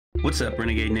What's up,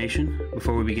 Renegade Nation?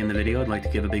 Before we begin the video, I'd like to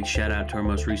give a big shout out to our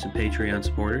most recent Patreon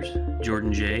supporters,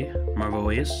 Jordan J,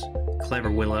 Marvoius,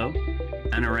 Clever Willow,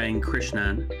 Anurang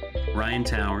Krishnan, Ryan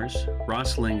Towers,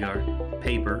 Ross Lingard,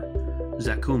 Paper,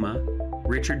 Zakuma,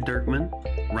 Richard Dirkman,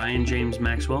 Ryan James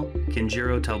Maxwell,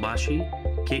 Kenjiro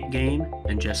Talbashi, Kit Game,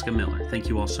 and Jessica Miller. Thank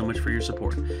you all so much for your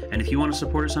support. And if you want to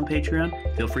support us on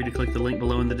Patreon, feel free to click the link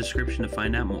below in the description to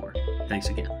find out more. Thanks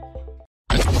again.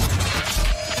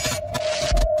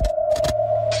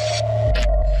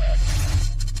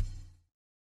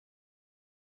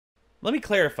 Let me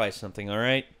clarify something, all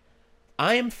right?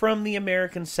 I am from the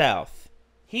American South.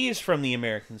 He is from the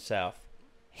American South.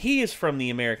 He is from the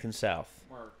American South.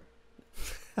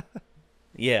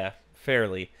 Yeah,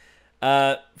 fairly.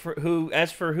 As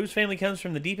for whose family comes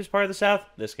from the deepest part of the South?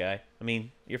 This guy. I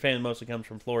mean, your family mostly comes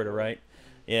from Florida, right?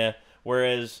 Yeah.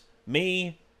 Whereas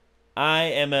me,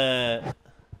 I'm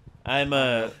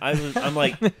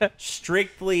like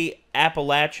strictly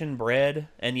Appalachian bred,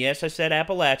 and yes, I said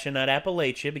Appalachian, not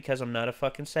Appalachia, because I'm not a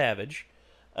fucking savage.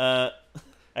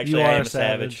 Actually, I am a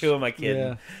savage. Who am I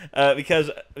kidding? Yeah. Because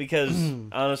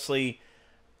honestly,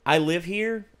 I live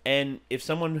here, and if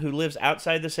someone who lives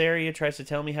outside this area tries to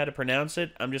tell me how to pronounce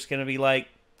it, I'm just gonna be like,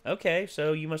 okay,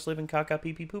 so you must live in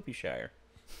Kaka-Pee-Pee-Poopy-shire.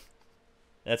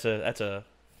 That's a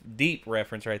deep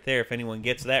reference right there. If anyone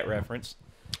gets that reference.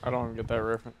 I don't get that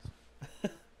reference.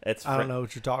 I don't know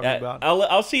what you're talking about.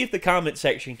 I'll see if the comment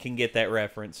section can get that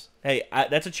reference. Hey,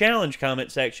 that's a challenge,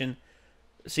 comment section.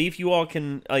 See if you all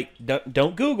can, like,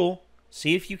 don't Google.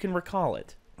 See if you can recall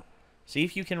it. See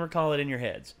if you can recall it in your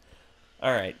heads.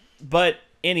 All right. But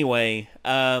anyway,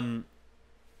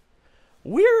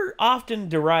 we're often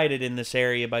derided in this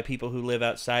area by people who live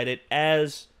outside it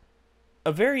as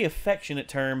a very affectionate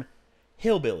term,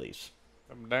 hillbillies.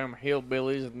 Them damn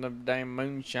hillbillies and them damn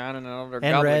moonshine and all their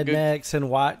and rednecks and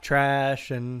white trash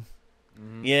and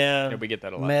yeah, we get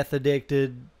that a lot. Meth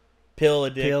addicted, pill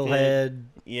addicted, pillhead,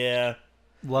 yeah,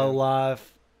 low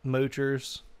life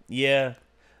moochers. Yeah,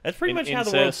 that's pretty much how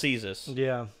the world sees us.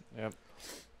 Yeah, yep.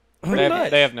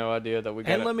 They have no idea that we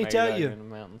got. And let me tell you, in the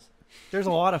mountains. There's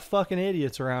a lot of fucking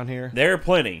idiots around here. There are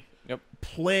plenty. Yep,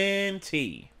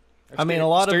 plenty. I mean, a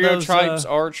lot of those stereotypes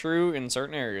are true in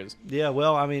certain areas. Yeah,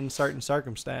 well, I mean, certain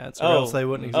circumstance, or else they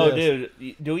wouldn't exist. Oh,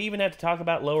 dude, do we even have to talk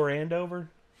about Lower Andover?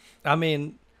 I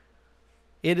mean,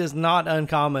 it is not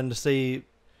uncommon to see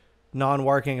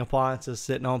non-working appliances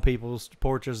sitting on people's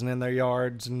porches and in their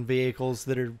yards, and vehicles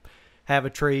that have a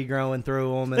tree growing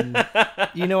through them, and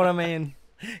you know what I mean?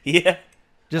 Yeah.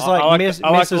 Just like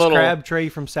Mrs. Crabtree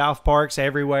from South Park's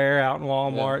everywhere out in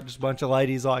Walmart. Yeah. Just a bunch of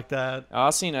ladies like that. I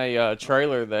seen a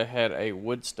trailer that had a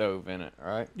wood stove in it,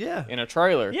 right? Yeah. In a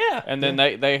trailer. Yeah. And then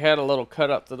they had a little cut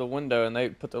up to the window, and they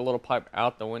put the little pipe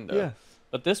out the window. Yeah.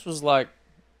 But this was like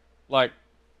a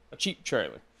cheap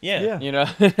trailer. Yeah. Yeah. You know?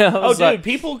 Oh, dude,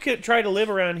 people could try to live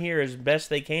around here as best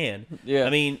they can. Yeah. I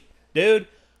mean, dude.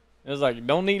 It was like,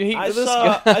 don't need heat for this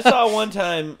guy. I saw one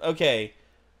time, okay,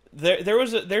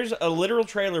 there's a literal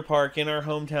trailer park in our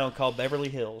hometown called Beverly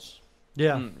Hills.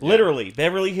 Yeah. Literally,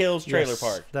 Beverly Hills Trailer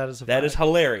Park. That is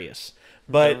hilarious.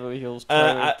 But Beverly Hills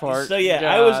Trailer Park. So yeah,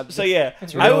 God.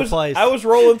 I was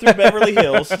rolling through Beverly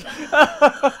Hills.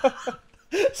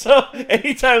 So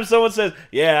anytime someone says,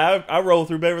 "Yeah, I roll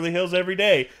through Beverly Hills every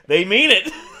day," they mean it.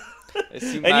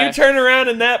 And you turn around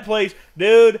in that place,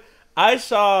 dude. I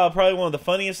saw probably one of the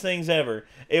funniest things ever.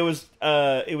 It was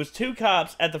two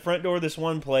cops at the front door of this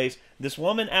one place. This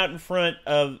woman out the front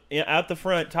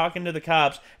talking to the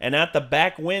cops, and out the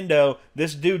back window,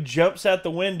 this dude jumps out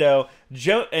the window,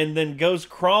 and then goes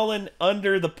crawling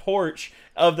under the porch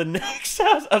of the next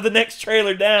house of the next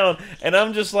trailer down. And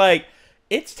I'm just like,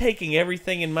 it's taking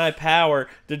everything in my power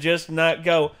to just not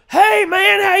go, "Hey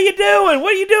man, how you doing?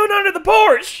 What are you doing under the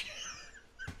porch?"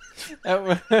 That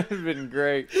would have been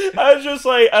great. I was just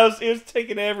like, it was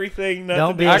taking everything.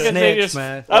 Don't be a snitch,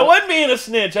 man. I wasn't being a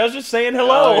snitch. I was just saying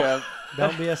hello. Oh, yeah.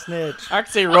 Don't be a snitch. I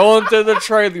can see rolling through the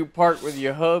trailer park with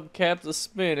your hubcaps a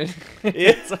spinning.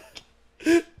 It's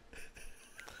like,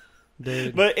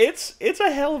 dude. But it's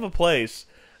a hell of a place.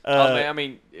 Oh man, I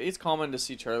mean, it's common to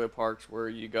see trailer parks where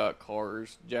you got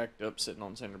cars jacked up sitting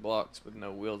on cinder blocks with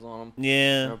no wheels on them.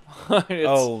 Yeah.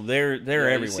 They're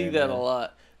everywhere. You see that a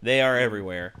lot. They are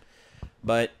everywhere.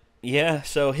 But yeah,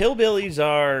 so hillbillies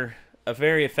are a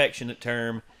very affectionate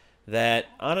term that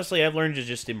honestly I've learned to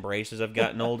just embrace as I've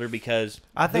gotten older, because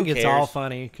I think it's all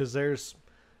funny because there's,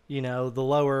 you know, the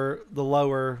lower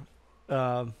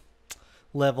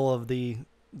level of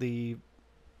the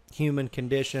human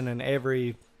condition and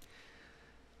every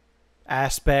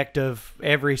aspect of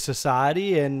every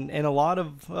society, and a lot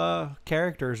of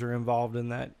characters are involved in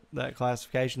that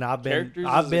classification. I've Characters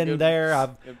been is a good- there.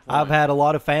 good I've point. had a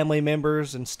lot of family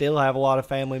members and still have a lot of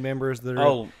family members that are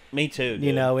Oh, me too. Dude.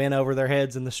 you know, in over their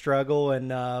heads in the struggle,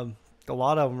 and a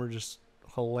lot of them are just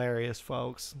hilarious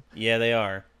folks, Yeah, they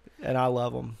are. and I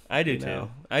love them. I do you too.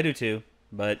 know. I do too.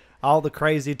 But All the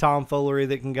crazy tomfoolery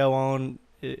that can go on,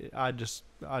 I just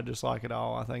like it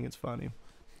all. I think it's funny.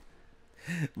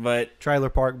 Trailer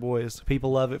Park Boys,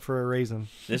 people love it for a reason.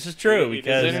 this is true It is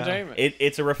because entertainment.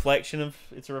 it's a reflection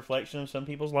of some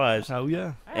people's lives. Oh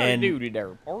yeah, And- duty there,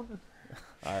 reporter.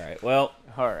 All right. Well,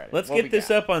 All right. let's get this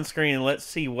up on screen and let's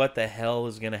see what the hell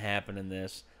is going to happen in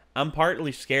this. I'm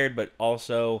partly scared, but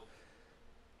also,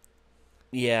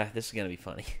 yeah, this is going to be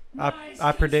funny.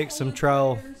 I predict some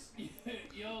troll.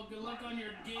 Yo, good luck on your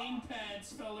game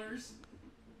pads, fellers.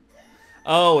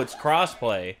 Oh, it's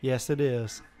crossplay. Yes, it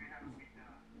is.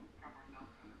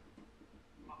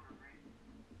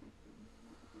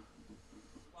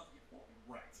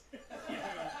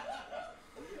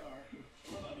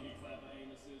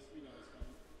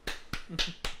 Let's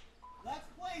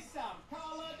play some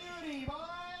Call of Duty, boy!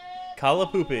 Call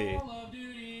of Poopy. Call of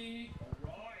Duty. I'm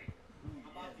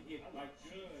about to get good.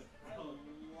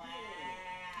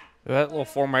 That little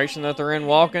formation that they're in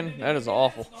walking, that is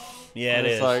awful. Yeah, it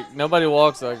It's is. like nobody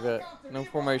walks like that. No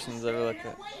formations ever like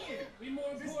that. Be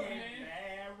more important, man.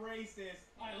 Bad racist.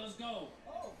 Alright, let's go.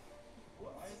 Oh.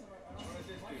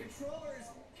 My controller is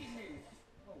kicking me.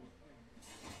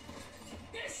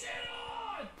 Get shit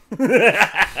on! Hey, I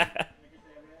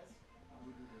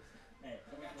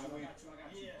got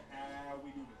you. How we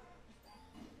do this?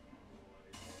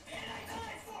 And I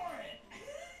died for it!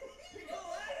 People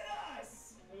added us!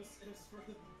 It was for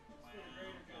the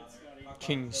greater good, Scotty.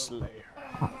 Kingslayer.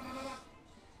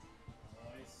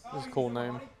 That's a cool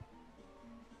name.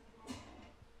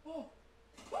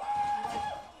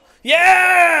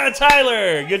 Yeah,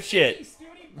 Tyler. Good shit. Dude,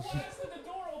 he blasted the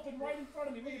door open right in front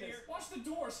of me. Look at this. Watch the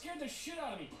door. Scared the shit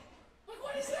out of me. Look,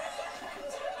 what is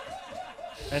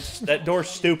that? That door's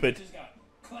stupid. Just got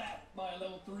clapped by a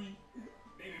level 3.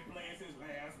 Baby plays his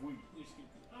last week.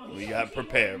 We got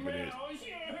prepared for this. Oh,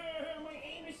 yeah. My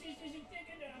aim assist isn't thick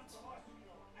enough.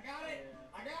 I got it!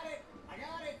 I got it! I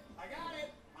got it! I got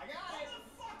it! I got it! Let's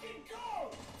fucking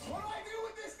go! What do I do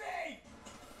with this thing?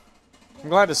 I'm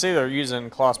glad to see they're using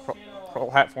cross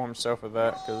platform stuff with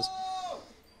that, because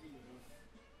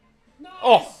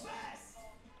Oh,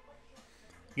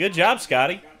 good job,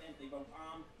 Scotty.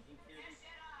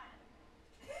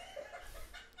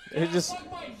 it just Fuck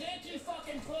my dick, you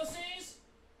fucking pussies!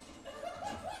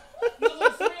 Level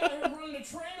 3 out here running a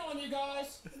train on you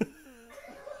guys.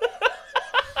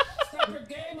 Step your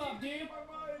game up, dude.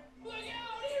 Look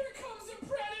out! Here comes the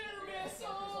Predator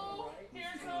missile.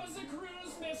 Here comes the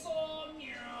cruise missile.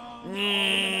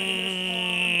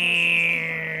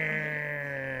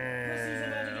 Pussies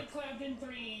about to get clapped in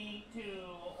 3, 2,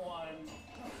 1.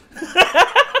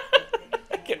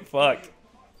 Get fucked.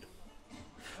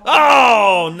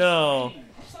 Oh no.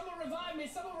 Someone revive me!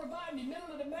 Someone revive me!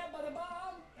 Middle of the map by the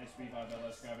bomb! Nice revive,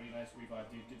 LS Gravity. Nice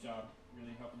revive, dude. Good job.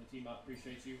 Really helping the team out.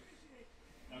 Appreciate you.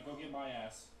 Now go get my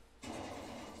ass.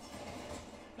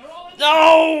 They're all in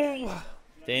No.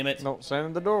 Damn it. don't stand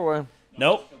in the doorway.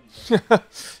 Nope.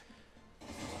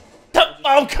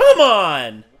 Oh, come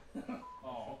on.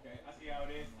 Oh, okay. I see how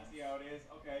it is. I see how it is.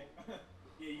 Okay.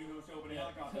 Yeah, you know show up in a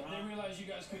helicopter, huh? They realized you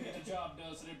guys couldn't get the job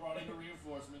done, so they brought in the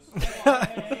reinforcements.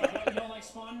 Hey, you don't like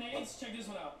spawn nades? Check this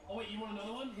one out. Oh wait, you want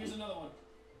another one? Here's another one.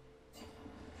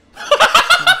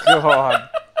 God.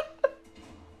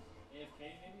 AFK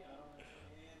maybe? I don't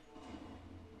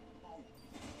know.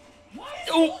 Why is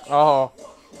Ooh. Oh,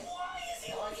 Why is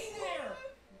he looking there?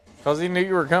 because he knew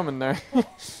you were coming there.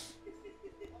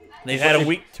 They've had a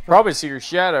week. Probably see your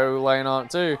shadow laying on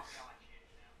it too.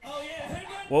 Oh yeah, who done?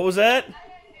 What was that?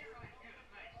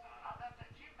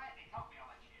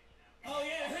 Oh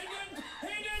yeah, who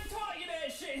done taught you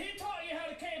that shit? Who taught you how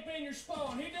to camp in your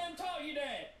spawn? Who done taught you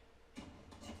that?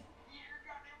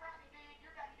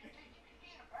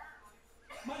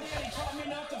 My daddy taught me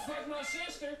not to fuck my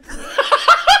sister.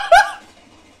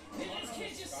 This kid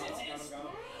just sits in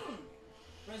spawn.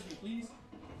 Res me, please.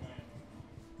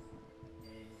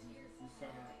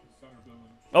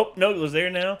 Oh no, it was there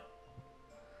now.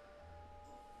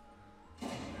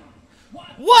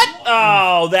 What?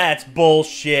 Oh, that's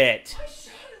bullshit. I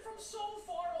shot it from so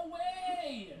far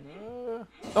away.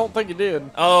 Don't think you did.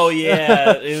 Oh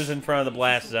yeah, it was in front of the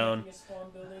blast zone. A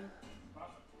spawn building.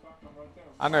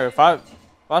 I know if I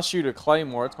shoot a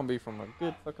claymore, it's gonna be from a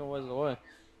good fucking ways away.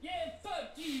 Yeah,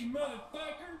 fuck you,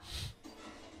 motherfucker.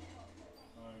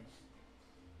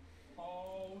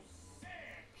 Oh,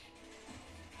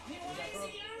 He was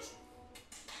easy.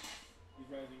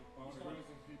 Well, he's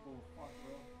raising people. Fuck,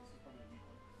 bro. This is probably a weak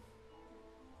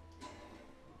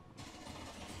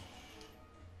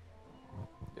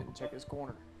one. Didn't check his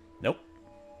corner. Nope.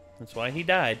 That's why he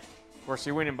died. Of course,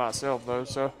 he went in by himself though,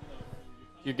 so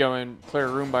you go in clear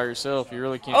a room by yourself. You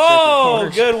really can't. Oh,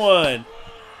 check your good one.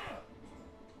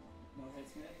 No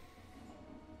hits, man.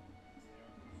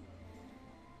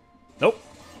 Nope.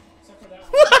 Except for that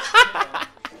one.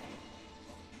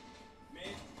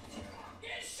 Mid.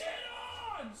 Get shit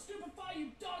on! Stupefy, you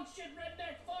dog shit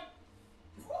redneck fuck!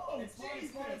 Whoa, it's spawn,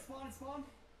 it's spawn, it's spawn, it's spawn.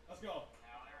 Let's go.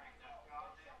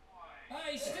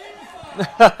 Hey, Stupefy!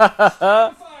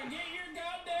 Stupefy, get your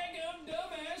goddamn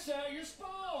dumbass out your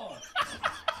spawn!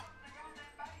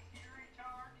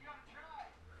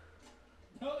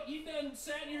 No, you done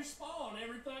sat in your spawn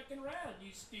every fucking round,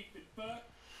 you stupid fuck.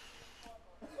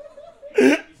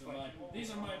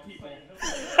 These are my people.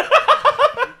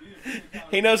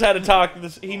 He knows how to talk.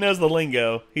 He knows the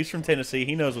lingo. He's from Tennessee.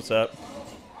 He knows what's up.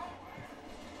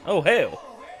 Oh, hell.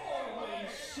 Holy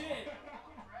shit.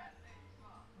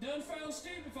 Done found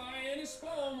Stupefy in his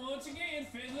spawn once again,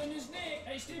 fiddling his dick.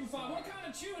 Hey, Stupefy, what kind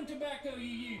of chewing tobacco you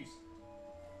use?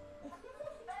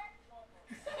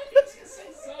 He's gonna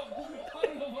say something. I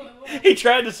don't know what it was. He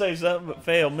tried to say something, but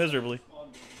failed miserably.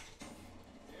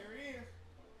 There he is.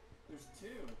 There's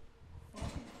two.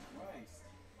 Fucking Christ.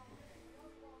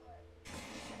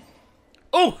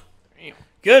 Oh, Damn.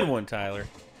 good one, Tyler.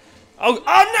 Oh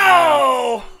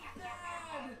no!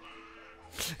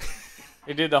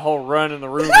 He did the whole run in the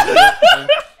room.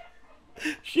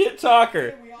 Shit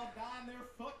talker. We all die in their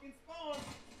fucking spawn.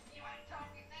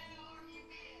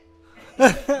 No,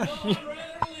 I'd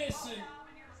rather listen.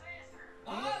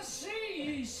 I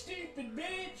see you, stupid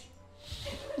bitch.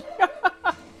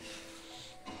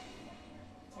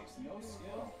 Takes no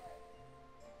skill.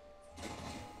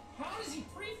 How does he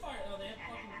pre-fire on that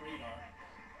fucking radar?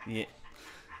 Yeah.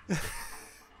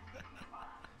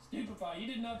 Stupefy, you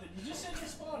did nothing. You just set your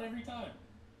spawn every time.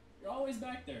 You're always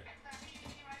back there.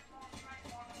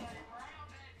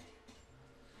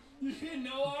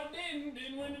 No, I didn't.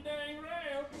 Didn't win the dang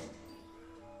round.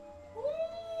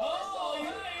 Oh, you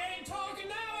ain't talking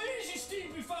now, is you,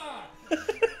 Stupefy?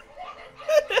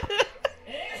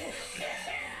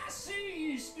 I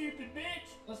see you, stupid bitch.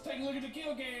 Let's take a look at the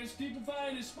kill cam. Stupefy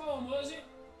in his spawn, was it?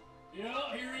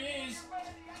 Yeah, here he is.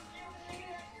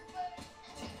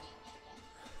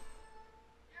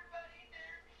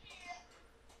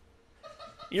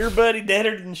 Your buddy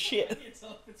deader than shit. It's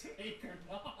up if it's fake or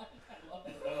not. I love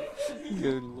it.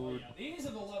 Good lord. Yeah, these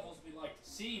are the levels we like to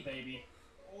see, baby.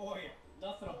 Oh yeah.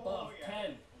 Nothing above Oh, yeah.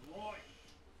 10. Boy.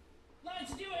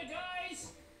 Let's do it,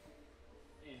 guys!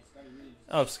 Man, Scotty really just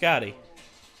Oh, Scotty.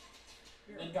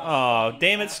 then got Oh,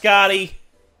 damn it, Scotty.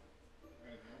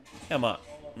 Come on.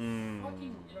 fucking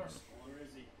in our Where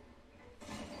is he?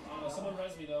 someone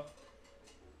res me though.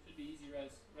 Should be easy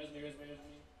res. Res me. I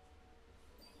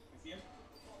see him.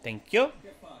 Thank you.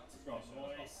 Get fucked. Go,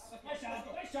 Boys. Nice job,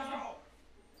 nice job.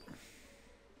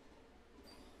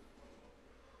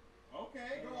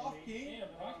 Okay, go off, King. Damn,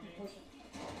 Rock be pushing.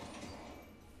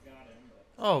 Got him.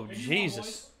 Oh, Here you go, Jesus.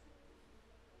 boys.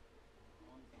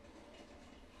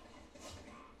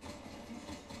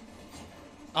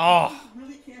 Oh.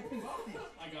 Really camping bodies.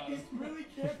 I got He's him. really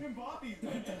camping bodies.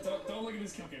 Don't look at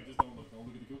his kill cam. Just don't look. Don't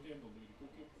look at the kill cam. Don't look at the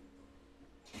kill cam.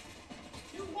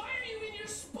 Dude, why are you in your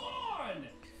spawn?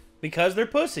 Because they're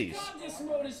pussies. God, this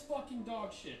mode is fucking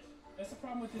dog shit. That's the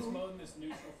problem with this mode and this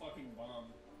neutral fucking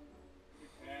bomb.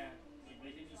 Yeah. Like,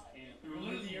 they can just camp. You're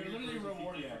literally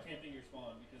rewarded for camping your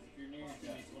spawn because if you're near your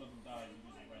teammates, one of them dies, you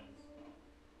lose your friends.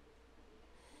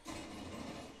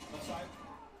 Left side.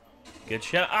 Good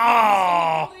shot.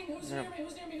 Oh. Who's near me?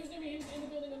 Who's near me? Who's near me? In the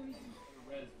building underneath me.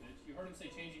 Res, bitch. You heard him say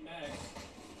changing mags.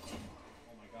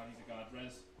 Oh my god, he's a god.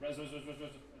 Res. This is your god.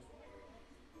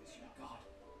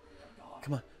 God.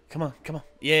 Come on. Come on. Come on.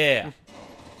 Yeah.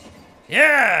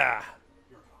 Yeah.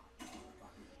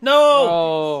 No.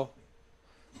 Oh.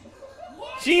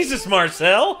 What? Jesus,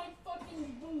 Marcel. My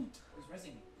fucking boot. Who's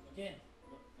resing me? Again.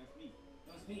 That's me.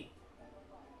 That was me.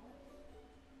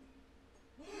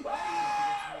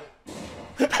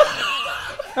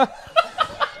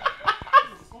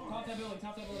 Top that building.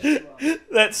 Top that building.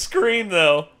 That scream,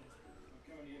 though. I'm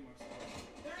coming to you, Marcel.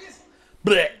 There he is.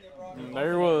 Blech. And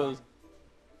there was.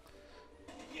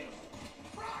 Get him.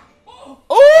 Oh!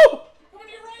 Oh. Come on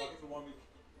to your right! Fuck, it's the one we.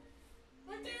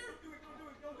 Right there! Don't do it. Don't do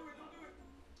it. Don't do it. Don't do it.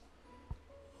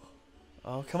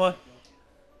 Oh, come on.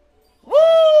 Woo.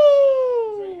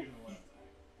 Right here to the left.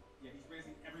 Yeah, he's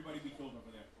raising everybody we killed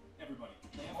over there. Everybody.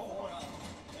 They have 4 up.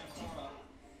 They have 4 up.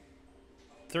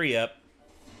 3 up.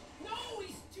 No,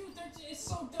 he's dude. It's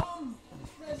so dumb.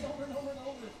 Res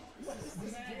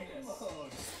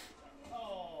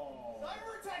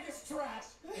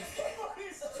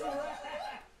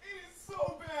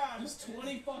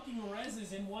fucking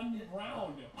reses in one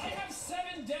round. I have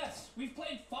 7 deaths. We've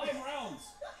played 5 rounds.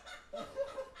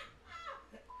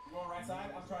 Going right side.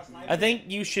 I'm trying to snipe. I think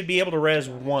you should be able to res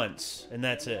once, and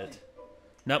that's it.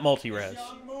 Not multi-res.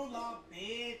 Young moolah,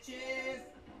 bitches.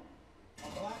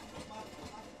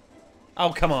 Oh,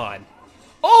 come on.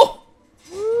 Oh!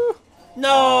 No!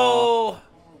 Oh,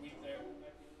 weak there.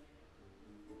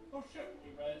 Oh shit.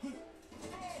 You res.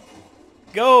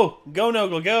 Go! Go,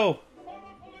 Nogla, go!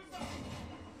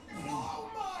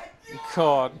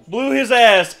 God. Blew his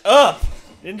ass up!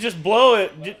 Didn't just blow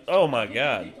it. Oh my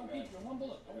god. Don't peek. You're 1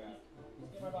 bullet. Don't peek.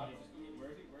 Get my body.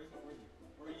 Where is he? Where is he? Where is he?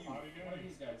 Where are you? One of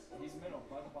these guys. He's middle,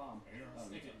 by the bomb.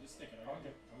 Stick it. Just stick it. I got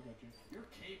you. Your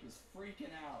cape is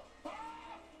freaking out.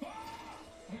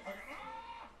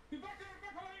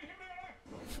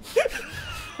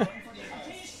 I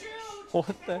can't shoot. What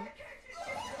the? My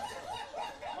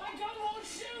gun won't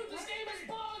shoot. This game is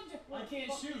bugged. I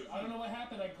can't shoot. I don't know what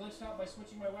happened. I glitched out by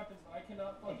switching my weapons, but I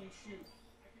cannot fucking shoot.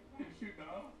 Can you shoot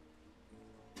now?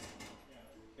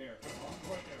 There.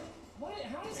 Right there. What?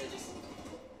 How does he just?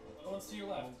 The one's to your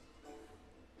left.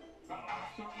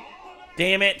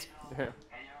 Damn it. There.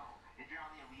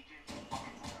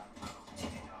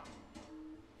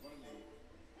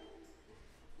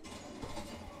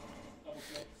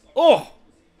 Oh!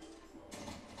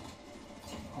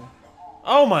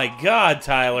 Oh my god,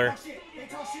 Tyler. Shit. They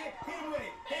talk shit. Hit him with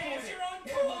it. Hey, it's your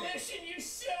own coalition. You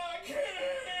suck.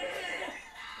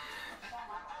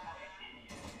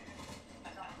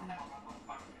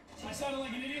 I sounded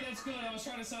like an idiot. That's good. I was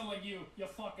trying to sound like you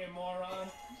fucking moron.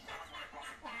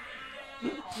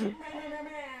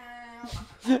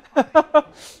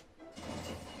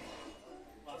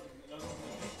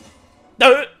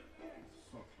 No.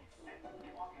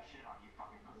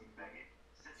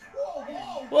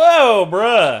 Whoa,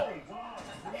 bruh. It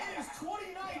is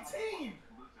 2019.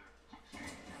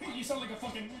 You sound like a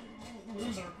fucking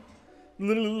loser.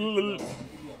 There's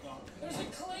a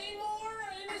claymore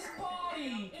in his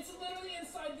body. It's literally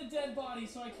inside the dead body,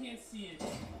 so I can't see it. I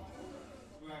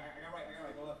got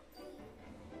right. Go left.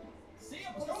 See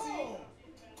him. Let's go.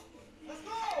 Let's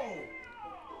go.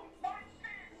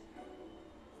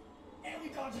 And we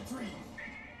dodge a tree.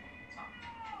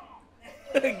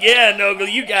 Yeah,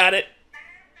 Nogla, you got it.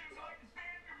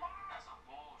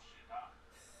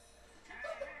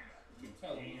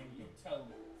 Tell him. Tell him.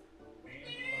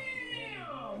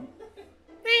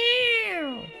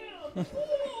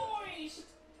 Moist.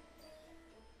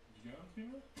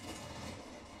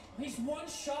 He's one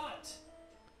shot.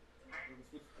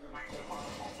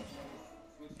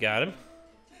 Got him.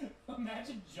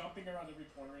 Imagine jumping around every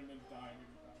corner and then dying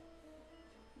every time.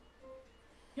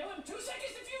 Kill him! 2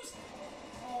 seconds defuse!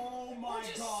 Oh my Or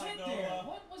just god, sit there. Noah.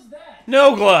 What was that?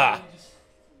 Nogla. Just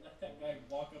let that guy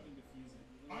walk up and defuse it.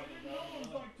 I didn't know it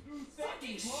was like 2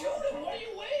 Fucking seconds. shoot him! What are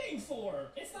you waiting for?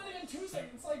 It's not even 2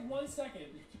 seconds. It's like 1 second.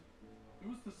 It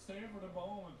was to savor the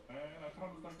moment, man. I thought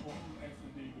it was like old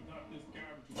SD, but not this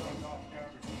garbage. It's like off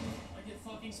garbage. I get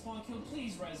fucking spawn killed.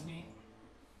 Please res me.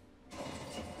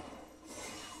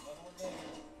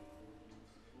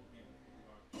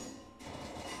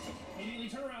 Immediately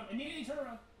turn around. Immediately turn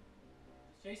around.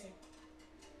 He's chasing.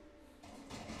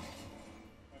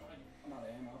 Right behind you. I'm out of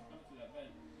ammo. Coming through that bed.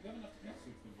 You have enough to get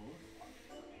 60 bullets.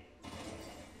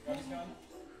 grab his gun.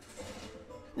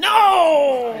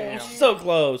 No! Damn. So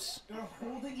close. They're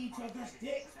holding each other's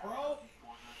dicks, bro.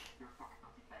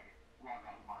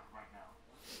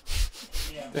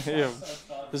 Yeah. Damn. So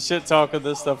tough. The shit talking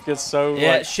this stuff gets so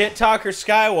Yeah, like, shit talker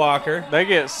Skywalker. they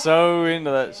get so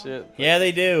into that shit. Yeah,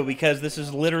 they do, because this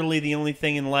is literally the only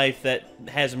thing in life that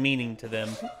has meaning to them.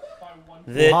 By one.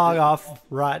 Log off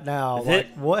right now. Thi-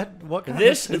 Like what kind of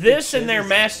This stupid and shit their is-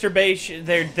 masturbation,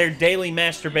 their daily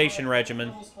masturbation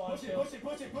regimen. Double spawn Push it, kill. push it,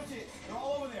 push it, push it. They're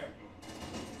all over there.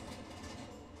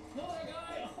 No, that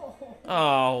guy.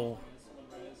 Oh.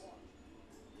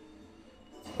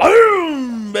 Oh.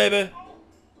 Boom, baby.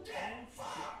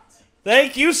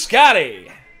 Thank you, Scotty.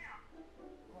 Oh,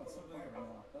 it's so good right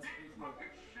now. That's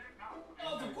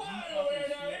Oh, the quiet over there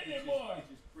now, ain't it, boy? it's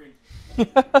just crazy.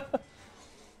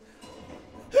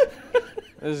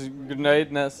 There's a grenade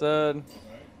in that side.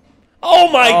 Oh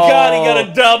my god, he Oh. got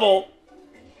a double.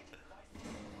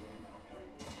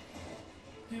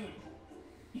 Dude,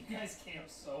 you guys camp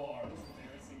so hard. It's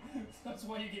embarrassing. That's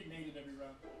why you get naded every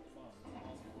round.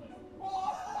 Come on,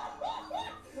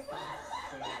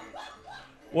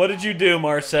 What did you do,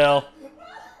 Marcel?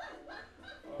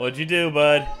 What'd you do,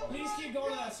 bud? please keep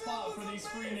going to that spot for these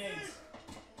free nades.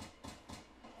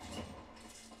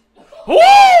 Woo!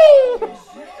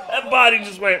 That body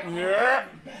just went. "Yeah."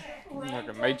 Like a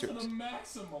up Matrix. to the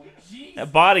maximum. Jeez.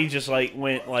 That body just like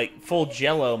went like full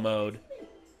Jello mode.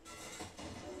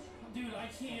 Dude, I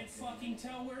can't fucking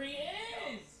tell where he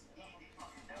is.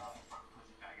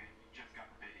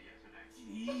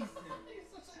 Jesus.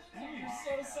 You're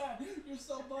so sad. You're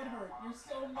so butthurt. You're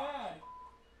so mad.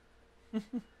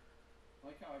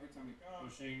 Like how every time he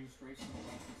pushing straight from the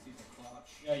left, he sees a clutch.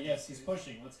 Yeah, yes, he's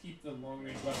pushing. Let's keep the long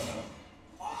range weapon out.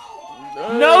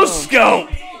 Oh, No scope.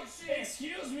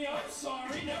 excuse me, I'm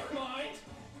sorry. Never mind.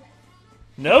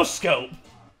 No scope.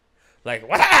 Like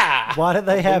wow. Why do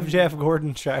they have Jeff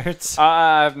Gordon shirts?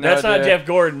 I have no That's not idea. Jeff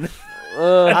Gordon.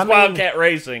 Uh, That's Wildcat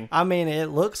Racing. I mean, it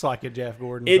looks like a Jeff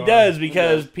Gordon. It car. does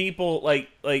because people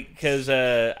because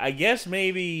I guess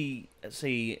maybe let's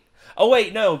see. Oh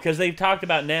wait, no, because they've talked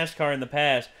about NASCAR in the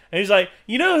past, and he's like,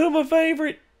 you know who my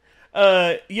favorite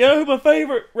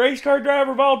race car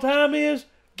driver of all time is?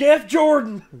 Jeff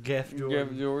Jordan. Jeff Jordan.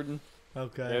 Jeff Jordan.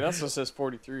 Okay. Yeah, that's what says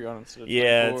 43 on it.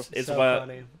 Yeah, it's so about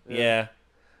funny. yeah.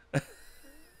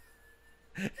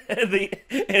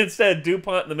 Instead of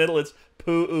DuPont in the middle, it's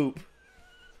poo oop.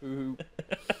 Ooh.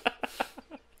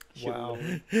 Wow.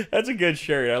 That's a good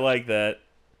shirt. I like that.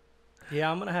 Yeah,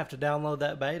 I'm gonna have to download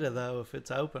that beta though if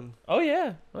it's open. Oh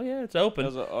yeah, it's open.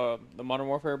 Does the Modern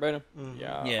Warfare beta? Mhm.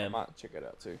 Yeah, Yeah. I might check it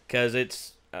out too. Because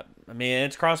it's, I mean,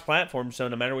 it's cross-platform, so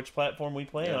no matter which platform we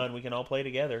play on, we can all play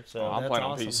together. So, I'm that's playing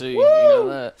awesome. on PC. You know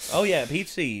that. oh yeah,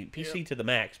 PC to the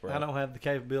max, bro. I don't have the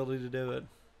capability to do it.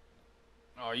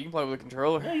 Oh, you can play with a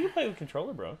controller. Yeah, you play with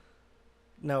controller, bro.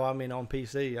 No, I mean on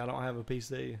PC. I don't have a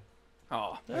PC.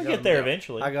 Oh, We'll get there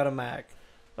eventually. I got a Mac.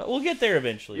 But we'll get there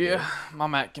eventually. yeah. My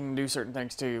Mac can do certain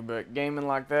things too, but gaming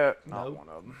like that, not Nope. one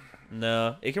of them. Dude.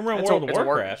 No, it can run It's World of a work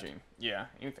Warcraft. machine. Yeah,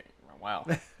 anything. Wow.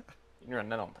 You can run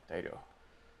that on potato.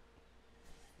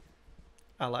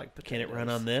 I like potatoes. Can it run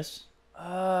on this?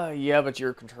 Yeah, but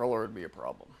your controller would be a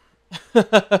problem.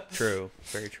 True,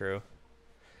 very true.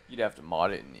 You'd have to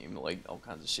mod it and emulate all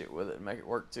kinds of shit with it and make it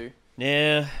work too.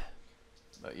 Yeah,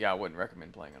 But yeah, I wouldn't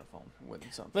recommend playing on a phone. It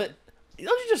wouldn't something. but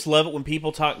don't you just love it when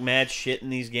people talk mad shit in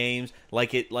these games?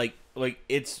 Like it's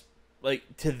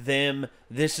like to them,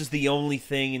 this is the only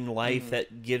thing in life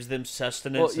that gives them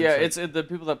sustenance. well, yeah, like- it's the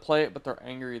people that play it, but they're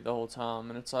angry the whole time,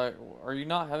 and it's like, are you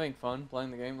not having fun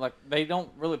playing the game? Like they don't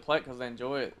really play it because they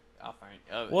enjoy it. I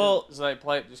think. Well- so they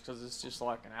play it just because it's just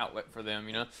like an outlet for them,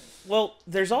 you know. Well,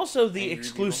 there's also the Angry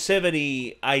people.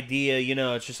 exclusivity idea, you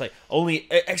know, it's just like only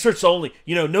experts only,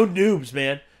 you know, no noobs,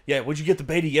 man. Yeah, would you get the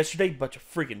beta yesterday? Bunch of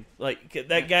freaking like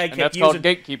that guy And kept that's using called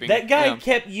gatekeeping. that guy Yeah.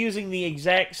 kept using the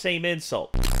exact same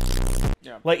insult.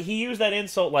 Yeah. Like he used that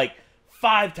insult like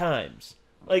 5 times.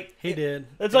 Like He did.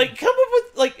 It's like come up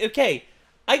with like okay,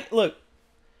 look.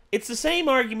 It's the same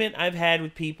argument I've had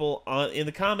with people in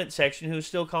the comment section who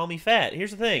still call me fat.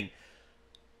 Here's the thing.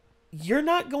 You're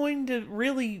not going to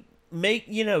really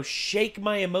shake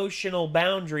my emotional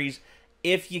boundaries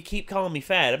if you keep calling me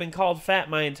fat. I've been called fat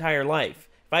my entire life.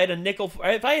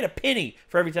 If I had a penny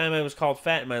for every time I was called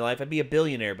fat in my life, I'd be a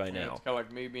billionaire by Yeah, now. it's kind of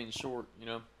like me being short, you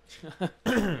know.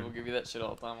 People give you that shit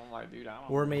all the time. I'm like, dude, I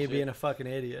don't. Or know me shit. being a fucking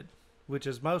idiot, which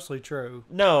is mostly true.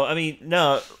 No, I mean,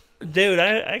 no. Dude,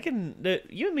 I can...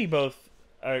 you and me both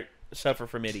suffer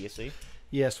from idiocy.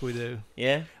 Yes, we do.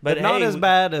 Yeah? But not hey, as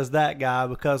bad as that guy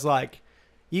because, like,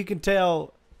 you can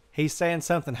tell he's saying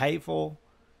something hateful,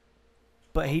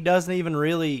 but he doesn't even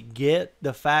really get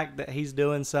the fact that he's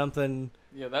doing something.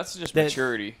 Yeah, that's just that-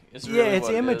 maturity. It's Yeah, really it's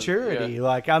what it is. immaturity. Yeah.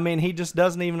 Like, I mean, he just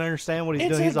doesn't even understand what he's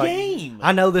It's doing. He's a like, game.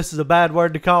 I know this is a bad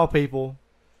word to call people.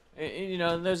 And, you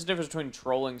know, there's a difference between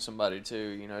trolling somebody too.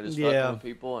 You know, just Yeah. fucking with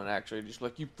people and actually just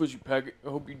like you pussy packet. I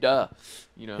hope you die.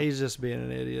 You know, He's just being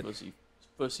an idiot.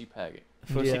 pussy packet.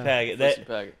 Pussy Yeah. packet. Pussy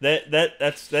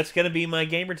packet. That's gonna be my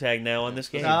gamer tag now on this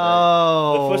game.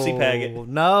 No. The pussy packet.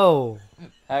 No.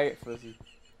 Packet pussy.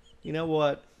 You know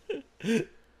what?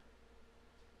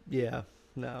 Yeah.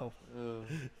 No.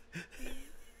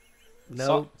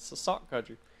 Nope. It's a sock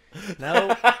country.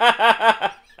 Nope.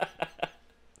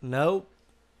 Nope.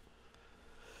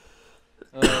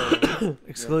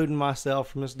 Excluding myself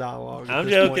from this dialogue. at I'm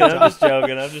this joking. point in I'm just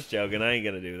joking. I'm just joking. I ain't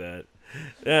gonna do that.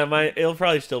 Yeah, it'll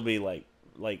probably still be like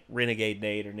Renegade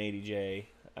Nate or Nady J.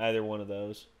 Either one of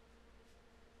those.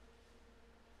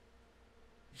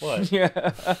 What?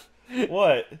 Yeah.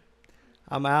 What?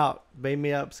 I'm out. Beam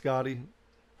me up, Scotty.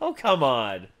 Oh come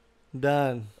on.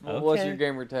 Done. What's Okay. your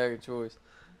gamer tag of choice?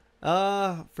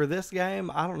 For this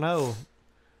game, I don't know.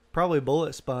 Probably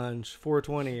Bullet Sponge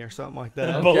 420 or something like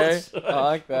that. Bullet Okay, Sponge. I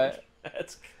like that.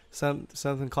 That's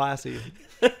Something classy.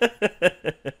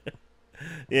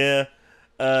 yeah.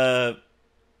 Let's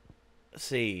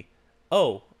see.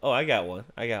 Oh, I got one.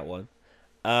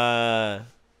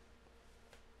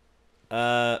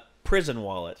 Prison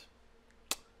wallet.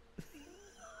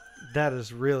 That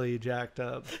is really jacked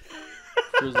up.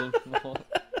 Prison.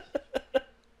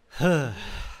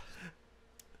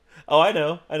 Oh, I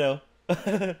know.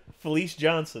 Felice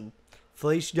Johnson.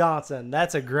 Felice Johnson.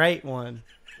 That's a great one.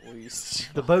 Felice.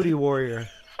 The Booty Warrior.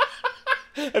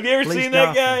 Have you ever Felice seen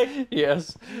that Johnson. guy?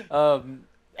 Yes.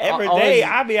 Every always- day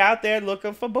I be out there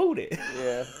looking for booty.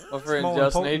 Yeah. My friend more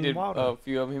Justin, he important did than water. a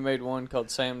few of them. He made one called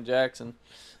Sam Jackson.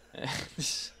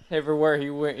 Everywhere he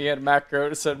went, he had a macro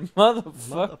that said,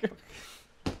 motherfucker.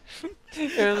 He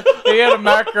had a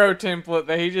macro template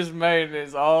that he just made, and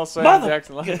it's all Sam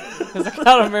Jackson. Like, 'cause I kind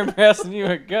of remember asking you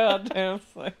a goddamn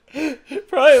thing.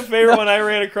 Probably a favorite one I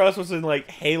ran across was in like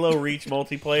Halo Reach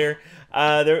multiplayer.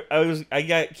 I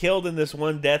got killed in this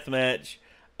one death match.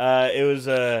 It was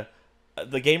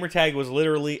the gamer tag was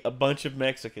literally a bunch of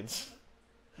Mexicans.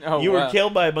 Oh, You wow. were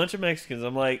killed by a bunch of Mexicans.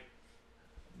 I'm like,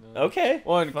 okay.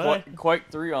 Well, in fine. Quake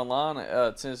 3 online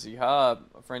at Tennessee High,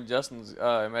 a friend Justin's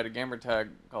made a gamer tag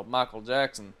called Michael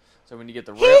Jackson. So when you get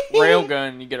the rail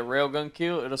gun, you get a rail gun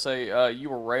kill, it'll say you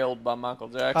were railed by Michael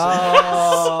Jackson.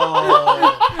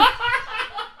 Oh.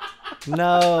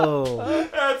 No.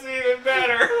 That's even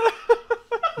better.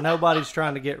 Nobody's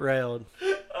trying to get railed.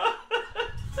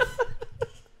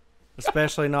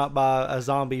 Especially not by a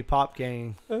zombie pop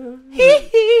gang.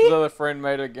 His other friend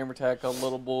made a gamer tag called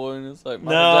Little Boy, and it's like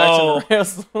Michael Jackson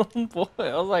rails Little Boy.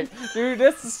 I was like, dude,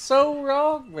 this is so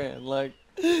wrong, man. Like,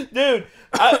 Dude,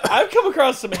 I've come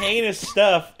across some heinous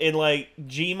stuff in like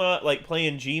Gmod, like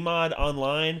playing Gmod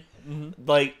online. Mm-hmm.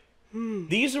 Like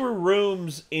these were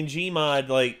rooms in Gmod,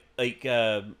 like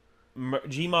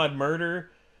Gmod Murder,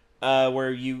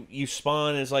 where you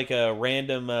spawn as like a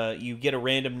random, you get a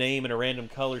random name and a random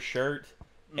color shirt,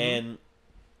 and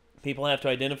people have to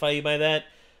identify you by that.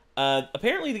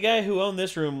 Apparently, the guy who owned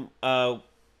this room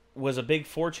was a big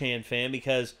 4chan fan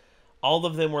because all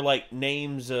of them were like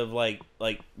names of like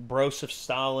Broseph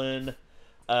Stalin.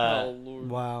 oh Lord.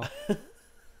 Wow.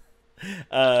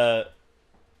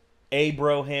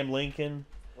 Abraham Lincoln.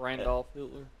 Randolph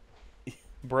Hitler.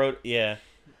 Yeah.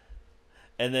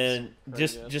 And then Crazy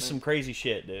just ass some crazy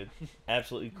shit, dude.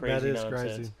 Absolutely crazy That is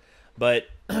nonsense. crazy. But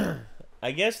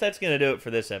I guess that's going to do it for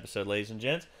this episode, ladies and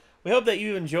gents. We hope that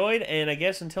you enjoyed, and I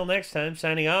guess until next time,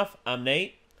 signing off, I'm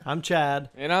Nate. I'm Chad.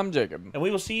 And I'm Jacob. And we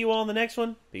will see you all in the next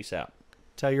one. Peace out.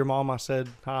 Tell your mom I said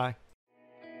hi.